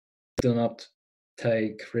do not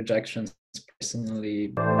take rejections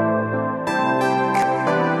personally.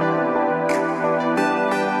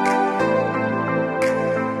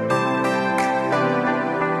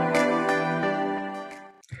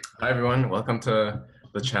 Hi everyone, welcome to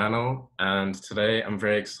the channel, and today I'm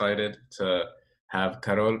very excited to have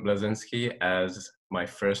Karol Blasinski as my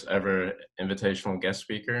first ever invitational guest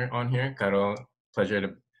speaker on here. Karol,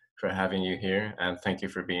 pleasure for having you here, and thank you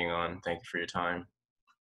for being on. Thank you for your time.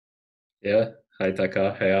 Yeah, hi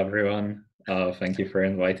Taka, hey everyone. Thank you for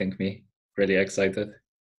inviting me. Really excited.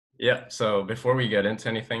 Yeah, so before we get into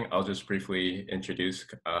anything, I'll just briefly introduce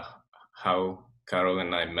how Karol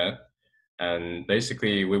and I met. And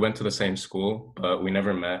basically, we went to the same school, but we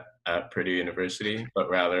never met at Purdue University, but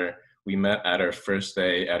rather we met at our first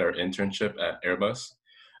day at our internship at Airbus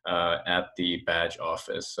at the badge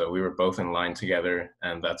office. So we were both in line together,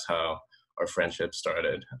 and that's how our friendship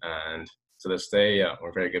started. And to this day, yeah,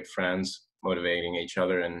 we're very good friends, motivating each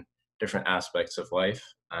other in different aspects of life.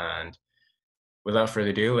 And without further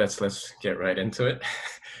ado, let's get right into it.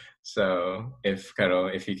 So if Karol,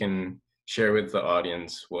 if you can share with the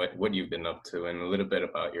audience what you've been up to and a little bit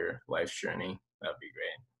about your life journey, that'd be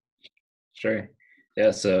great. Sure. Yeah,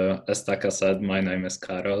 so as Taka said, my name is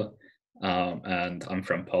Karol, and I'm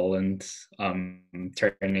from Poland. I'm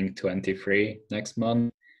turning 23 next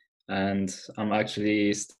month, and I'm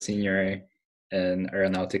actually senior in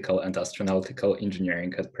aeronautical and astronautical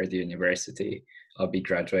engineering at Purdue University. I'll be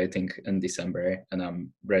graduating in December, and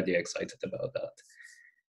I'm really excited about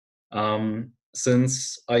that.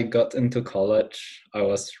 Since I got into college, I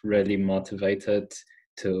was really motivated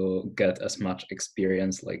to get as much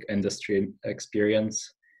experience, like industry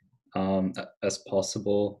experience, as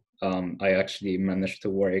possible. I actually managed to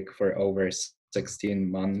work for over 16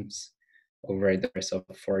 months over the course of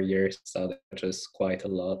 4 years, which is quite a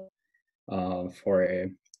lot for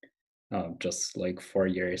just like 4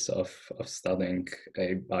 years of studying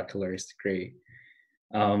a bachelor's degree.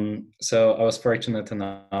 So I was fortunate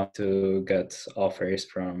enough to get offers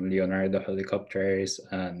from Leonardo helicopters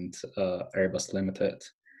and Airbus Limited.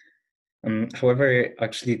 However,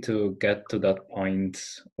 actually, to get to that point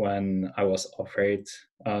when I was offered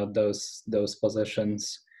those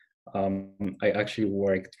positions, I actually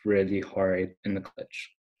worked really hard in the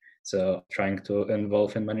college. So trying to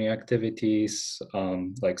involve in many activities,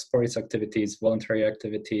 like sports activities, voluntary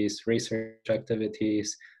activities, research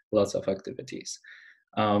activities, lots of activities.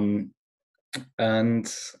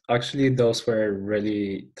 And actually, those were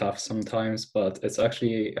really tough sometimes, but it's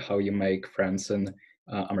actually how you make friends in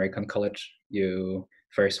American college. You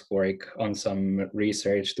first work on some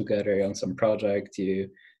research together, on some project,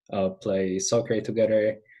 you play soccer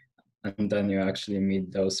together, and then you actually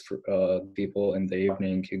meet those people in the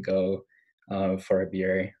evening. You go for a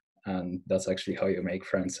beer, and that's actually how you make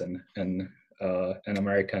friends in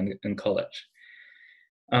America in college.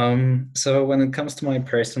 So when it comes to my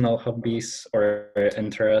personal hobbies or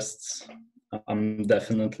interests, I'm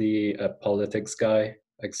definitely a politics guy,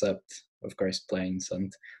 except of course planes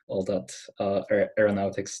and all that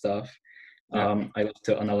aeronautics stuff. I like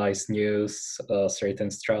to analyze news,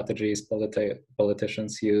 certain strategies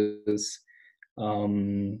politicians use.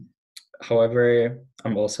 However,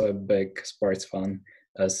 I'm also a big sports fan,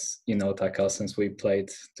 as you know, Taka, since we played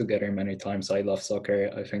together many times. I love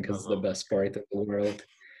soccer. I think it's the best sport in the world.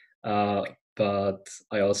 But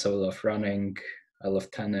I also love running. I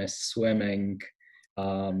love tennis, swimming,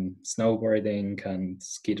 snowboarding, and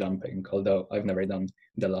ski jumping. Although I've never done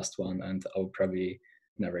the last one, and I'll probably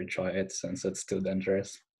never try it since it's too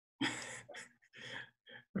dangerous.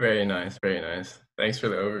 Very nice, very nice. Thanks for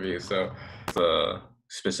the overview. So the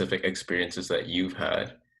specific experiences that you've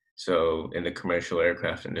had, so in the commercial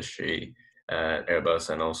aircraft industry at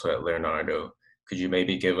Airbus and also at Leonardo, could you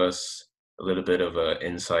maybe give us a little bit of an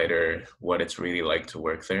insider what it's really like to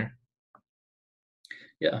work there?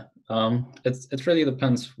 Yeah, it really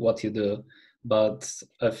depends what you do, but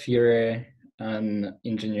if you're an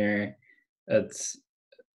engineer, it's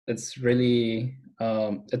really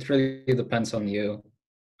it really depends on you,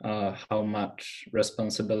 how much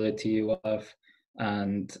responsibility you have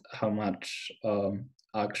and how much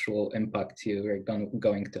actual impact you are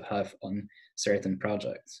going to have on certain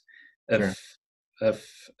projects. Sure.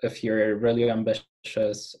 If you're really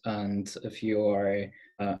ambitious and if you are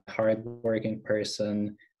a hardworking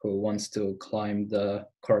person who wants to climb the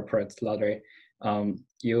corporate ladder,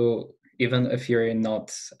 you, even if you're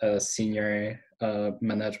not a senior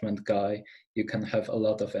management guy, you can have a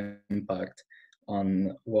lot of impact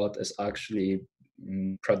on what is actually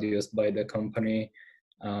produced by the company.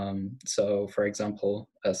 So, for example,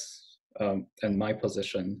 as in my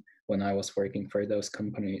position, when I was working for those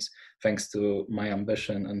companies. Thanks to my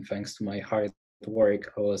ambition and thanks to my hard work,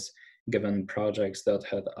 I was given projects that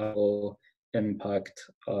had actual impact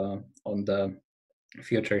on the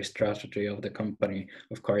future strategy of the company.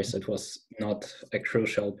 Of course, it was not a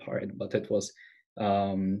crucial part, but it was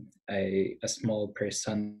a small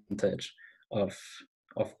percentage of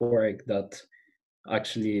work that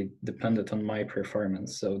actually depended on my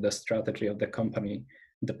performance. So the strategy of the company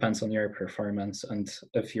depends on your performance, and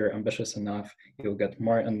if you're ambitious enough, you'll get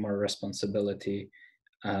more and more responsibility,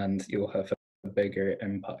 and you'll have a bigger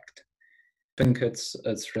impact. I think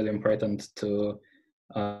it's really important to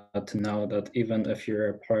know that even if you're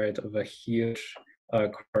a part of a huge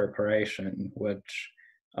corporation which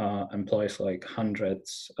employs like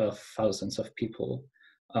hundreds of thousands of people,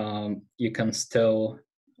 you can still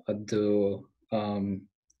do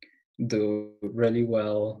do really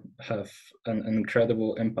well, have an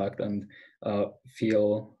incredible impact, and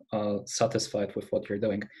feel satisfied with what you're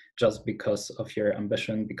doing just because of your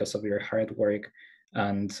ambition, because of your hard work,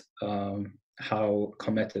 and how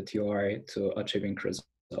committed you are to achieving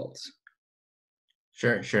results.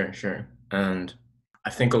 Sure. And I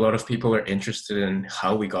think a lot of people are interested in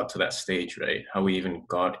how we got to that stage, right? How we even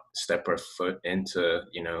step our foot into,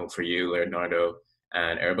 for you, Leonardo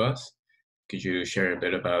and Airbus. Could you share a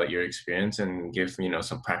bit about your experience and give,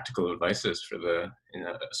 some practical advices for the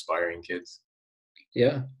aspiring kids?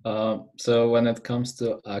 Yeah. So when it comes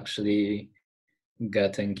to actually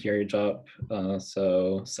getting your job,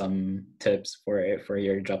 so some tips for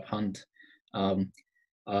your job hunt.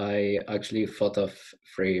 I actually thought of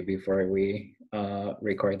three before we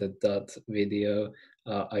recorded that video.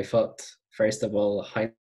 I thought, first of all,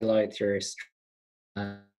 highlight your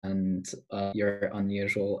strengths and your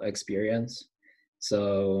unusual experience.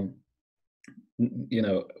 So,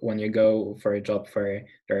 when you go for a job fair,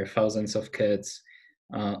 there are thousands of kids.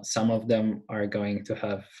 Some of them are going to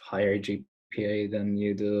have higher GPA than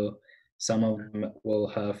you do. Some of them will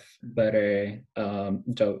have better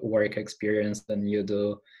job work experience than you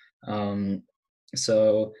do.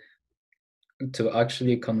 So to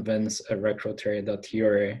actually convince a recruiter that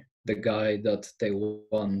you're the guy that they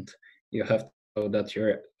want, you have to show that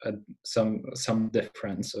you're some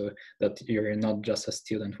different, so that you're not just a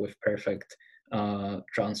student with perfect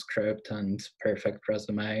transcript and perfect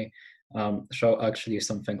resume. Show actually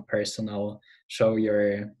something personal. Show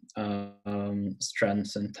your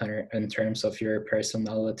strengths in terms of your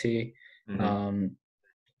personality. Mm-hmm.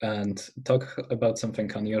 And talk about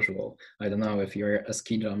something unusual. I don't know, if you're a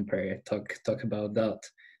ski jumper, talk about that,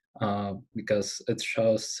 because it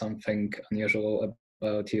shows something unusual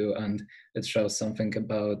about you, and it shows something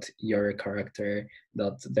about your character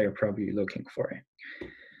that they're probably looking for.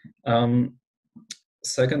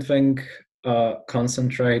 Second thing,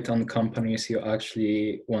 concentrate on companies you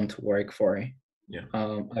actually want to work for. Yeah.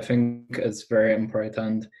 I think it's very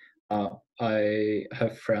important. I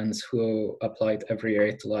have friends who applied every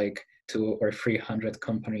year to like 200 or 300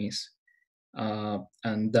 companies,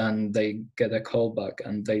 and then they get a call back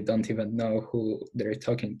and they don't even know who they're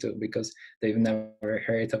talking to because they've never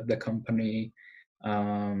heard of the company,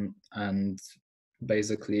 and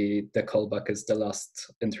basically the callback is the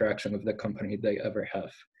last interaction with the company they ever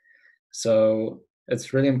have. So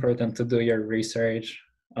it's really important to do your research,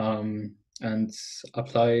 and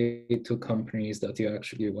apply to companies that you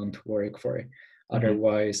actually want to work for. Mm-hmm.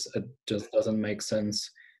 Otherwise, it just doesn't make sense,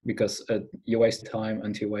 because you waste time,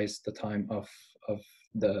 and you waste the time of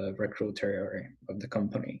the recruiter or of the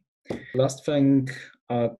company. Last thing,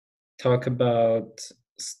 talk about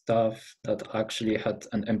stuff that actually had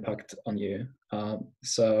an impact on you.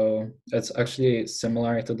 So it's actually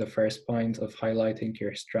similar to the first point of highlighting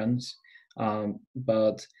your strengths,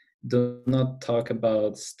 but do not talk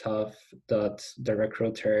about stuff that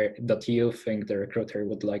you think the recruiter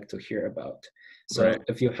would like to hear about. So Right.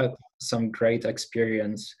 if you had some great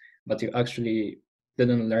experience, but you actually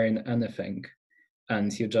didn't learn anything,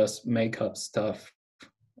 and you just make up stuff,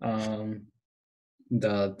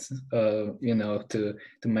 that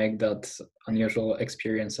to make that unusual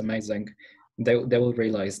experience amazing, they will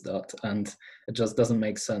realize that, and it just doesn't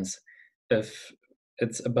make sense. If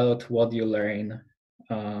it's about what you learn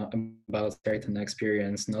about certain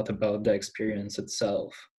experience, not about the experience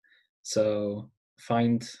itself. So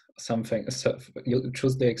find something, so you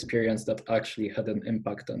choose the experience that actually had an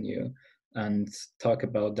impact on you, and talk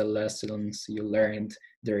about the lessons you learned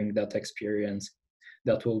during that experience.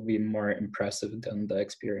 That will be more impressive than the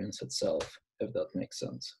experience itself, if that makes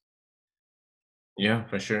sense. Yeah,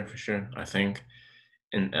 for sure. I think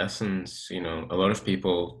in essence, a lot of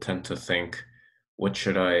people tend to think what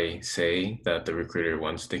should I say that the recruiter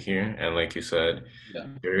wants to hear? And like you said, Yeah,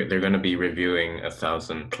 they're going to be reviewing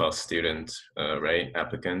 1,000+ students, right?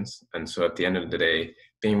 Applicants. And so at the end of the day,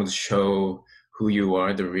 being able to show who you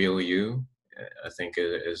are, the real you, I think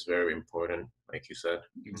is very important, like you said.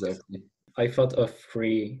 exactly. I thought of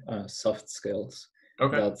three soft skills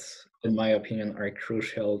Okay. that, in my opinion, are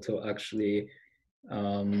crucial to actually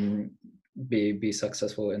um, be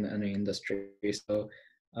successful in any industry. So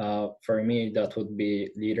for me, that would be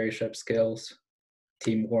leadership skills,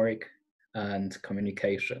 teamwork, and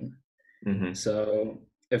communication. Mm-hmm. So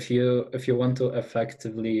if you want to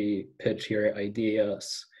effectively pitch your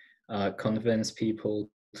ideas, convince people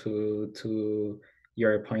to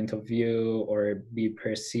your point of view or be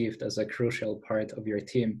perceived as a crucial part of your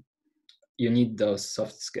team, you need those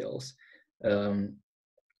soft skills. Um,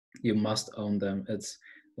 you must own them. It's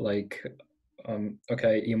like,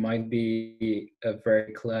 okay, you might be a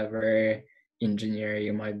very clever engineer,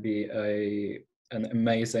 you might be an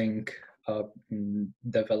amazing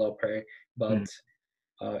developer, but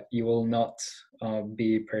you will not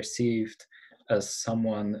be perceived as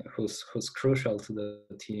someone who's crucial to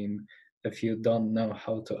the team if you don't know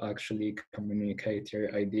how to actually communicate your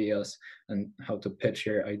ideas and how to pitch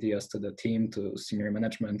your ideas to the team, to senior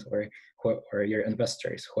management, or your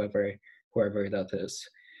investors, whoever that is.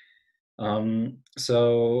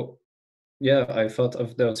 So yeah, I thought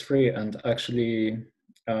of those three, and actually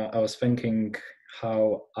I was thinking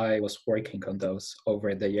how I was working on those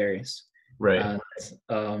over the years. Right.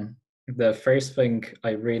 And the first thing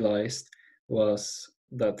I realized was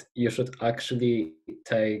that you should actually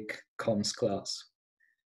take comms class.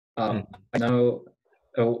 Mm. I know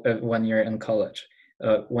when you're in college,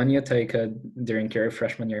 when you take it during your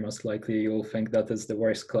freshman year, most likely you will think that is the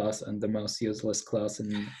worst class and the most useless class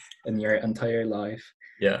in your entire life.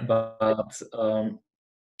 Yeah. But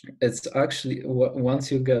it's actually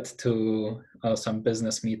once you get to some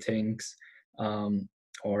business meetings, um,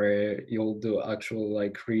 or you'll do actual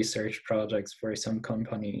like research projects for some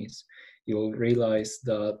companies, you'll realize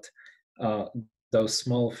that uh, those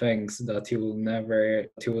small things that you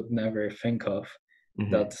would never think of,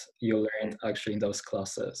 Mm-hmm. that you learned actually in those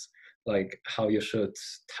classes, like how you should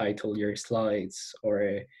title your slides,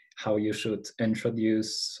 or how you should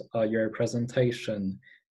introduce your presentation.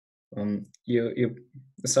 You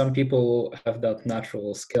some people have that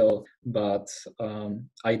natural skill, but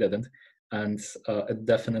I didn't, and it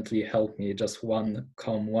definitely helped me. Just one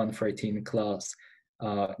Com 113 class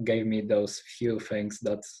gave me those few things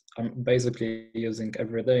that I'm basically using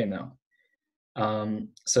every day now.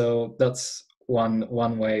 So that's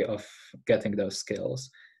one way of getting those skills.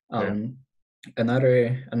 Yeah.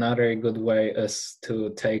 Another good way is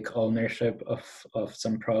to take ownership of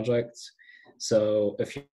some projects. So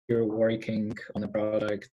if you're working on a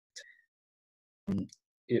project,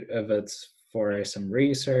 if it's for some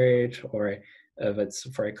research or if it's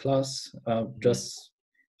for a class, Mm-hmm. just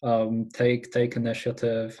take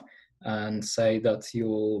initiative and say that you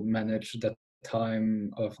will manage the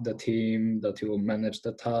time of the team, that you will manage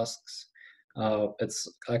the tasks. It's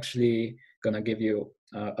actually gonna give you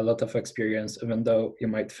a lot of experience, even though you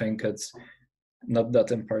might think it's not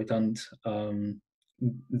that important.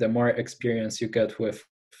 The more experience you get with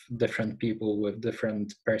different people with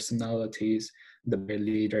different personalities, the better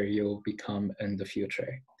leader you'll become in the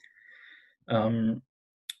future. Um,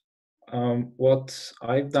 what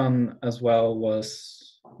I've done as well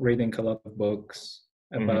was reading a lot of books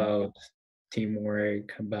Mm-hmm. about teamwork,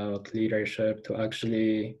 about leadership, to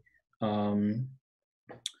actually um,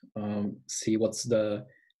 see what's the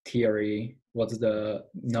theory, what's the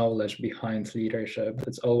knowledge behind leadership.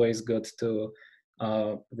 It's always good to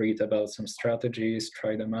read about some strategies,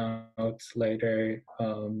 try them out later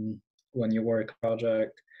when you work a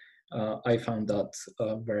project. I found that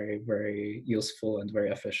very, very useful and very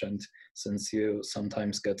efficient, since you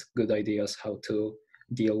sometimes get good ideas how to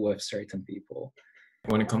deal with certain people.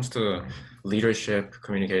 When it comes to leadership,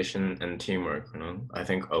 communication, and teamwork, I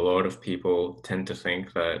think a lot of people tend to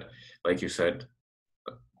think that, like you said,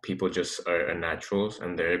 people just are naturals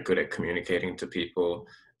and they're good at communicating to people.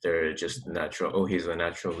 They're just natural. Oh, he's a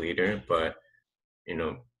natural leader. But, you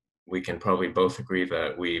know, we can probably both agree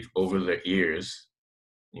that we've, over the years,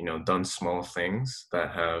 done small things that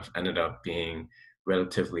have ended up being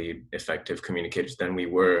relatively effective communicators than we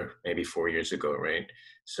were maybe 4 years ago, right?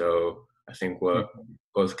 So I think what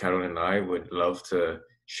both Karol and I would love to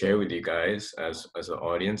share with you guys as an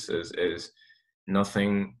audience is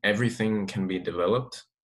everything can be developed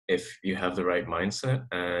if you have the right mindset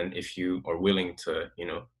and if you are willing to,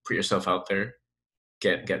 put yourself out there,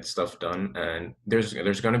 get stuff done. And there's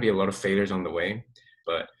going to be a lot of failures on the way,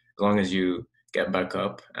 but as long as you get back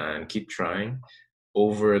up and keep trying,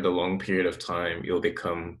 over the long period of time, you'll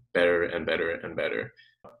become better and better and better.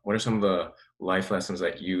 What are some of the life lessons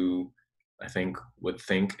that you, I think, would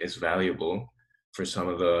think is valuable for some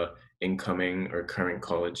of the incoming or current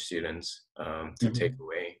college students to take Mhm.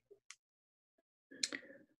 away?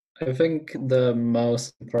 I think the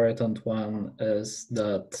most important one is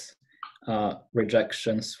that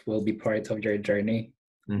rejections will be part of your journey,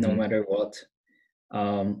 no Mm-hmm. matter what.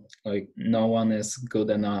 Like, no one is good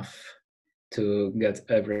enough to get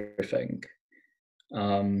everything.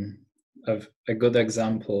 Um, a good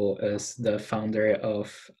example is the founder of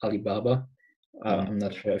Alibaba. Mm-hmm. I'm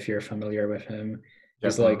not sure if you're familiar with him.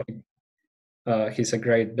 He's Definitely. like he's a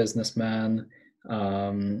great businessman.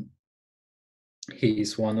 Um,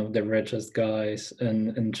 he's one of the richest guys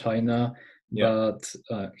in China, Yeah. but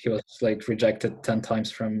he was like rejected 10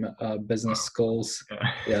 times from business schools.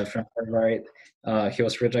 Yeah. Yeah, from Harvard. He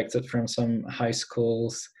was rejected from some high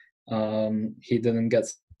schools. He didn't get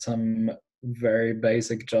some very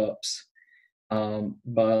basic jobs,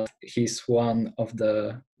 but he's one of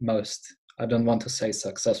the most, I don't want to say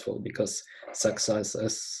successful, because success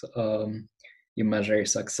is, you measure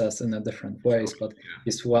success in a different ways, but Yeah.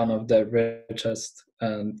 he's one of the richest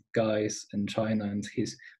guys in China, and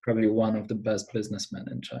he's probably one of the best businessmen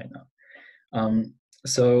in China. Um,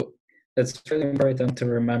 so it's really important to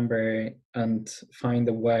remember and find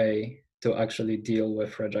a way to actually deal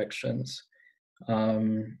with rejections.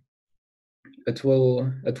 Um, it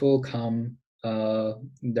will come.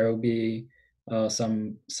 There will be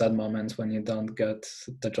some sad moments when you don't get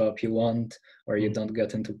the job you want, or you Mhm. don't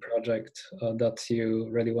get into project that you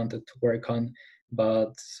really wanted to work on.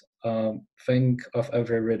 But think of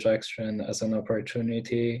every rejection as an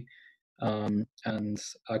opportunity, and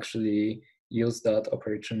actually use that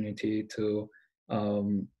opportunity to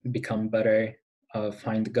become better,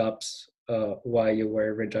 find gaps why you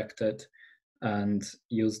were rejected, and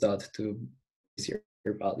use that to increase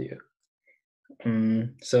your value.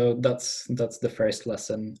 So that's the first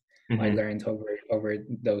lesson I Mhm. learned over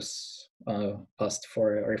those past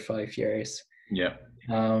 4 or 5 years. Yeah.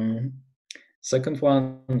 Um, Second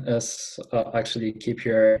one is actually keep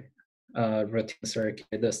your routines or keep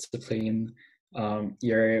your discipline.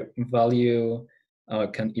 Your value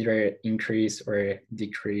can either increase or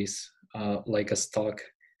decrease, like a stock.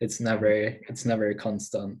 It's never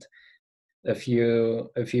constant. If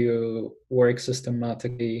you work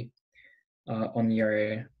systematically on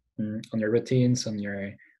your routines, on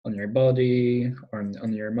your body,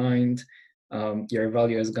 on your mind, your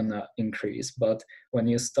value is gonna increase. But when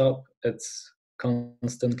you stop, it's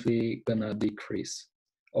constantly gonna decrease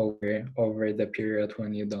over the period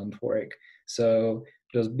when you don't work. So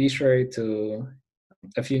just be sure to,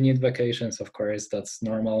 if you need vacations, of course, that's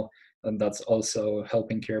normal, and that's also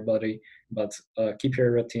helping your body. But keep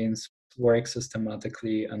your routines, work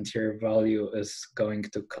systematically, and your value is going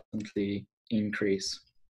to constantly increase.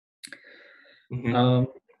 Mhm. Um,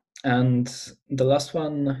 and the last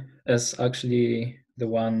one is actually the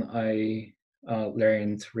one I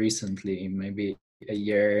learned recently, maybe a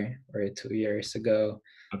year or 2 years ago.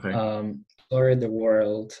 Okay. Explore the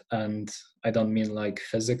world, and I don't mean like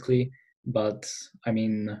physically, but I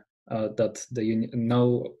mean that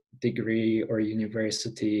no degree or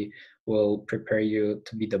university will prepare you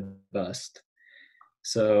to be the best.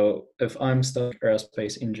 So if I'm studying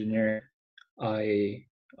aerospace engineer, I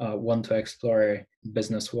want to explore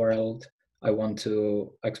business world. I want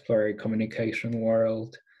to explore communication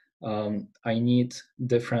world. I need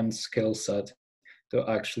different skill set to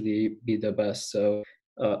actually be the best. So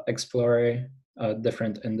explore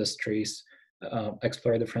different industries,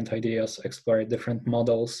 explore different ideas, explore different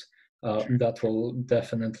models. That will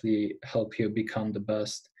definitely help you become the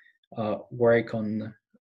best. Work on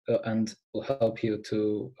and will help you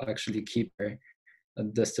to actually keep your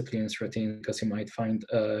disciplines routine, because you might find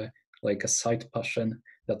like a side passion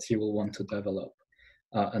that you will want to develop,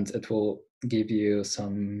 and it will give you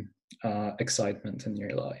some excitement in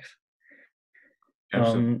your life.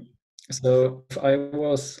 Absolutely. Um, so if I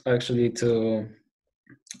was actually to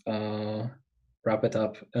uh, wrap it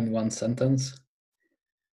up in one sentence,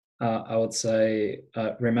 I would say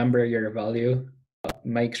remember your value,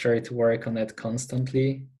 make sure to work on it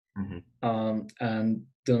constantly, Mhm. and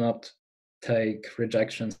do not take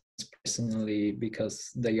rejections personally,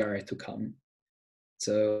 because they are to come.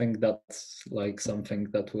 So I think that's like something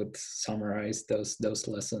that would summarize those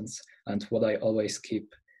lessons and what I always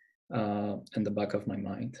keep in the back of my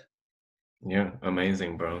mind. Yeah,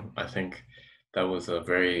 amazing, bro. I think that was a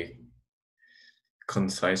very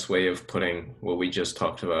concise way of putting what we just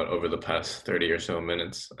talked about over the past 30 or so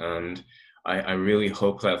minutes. And I really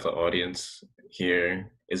hope that the audience,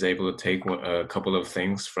 here is able to take a couple of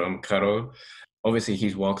things from Karol. Obviously,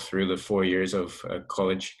 he's walked through the 4 years of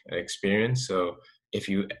college experience. So if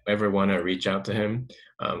you ever want to reach out to him,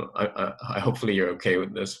 I hopefully you're okay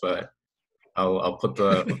with this, but I'll put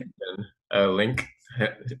the link.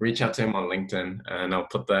 Reach out to him on LinkedIn, and I'll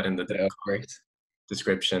put that in the Yeah, of course.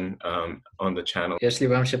 description on the channel. Jeśli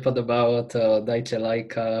wam się podobało, to dajcie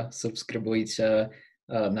lajka, subskrybujcie.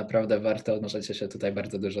 Naprawdę warto, możecie się tutaj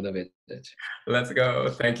bardzo dużo dowiedzieć. Let's go.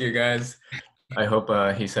 Thank you, guys. I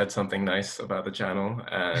hope he said something nice about the channel,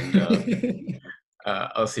 and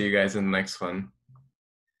I'll see you guys in the next one.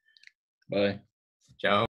 Bye. Ciao.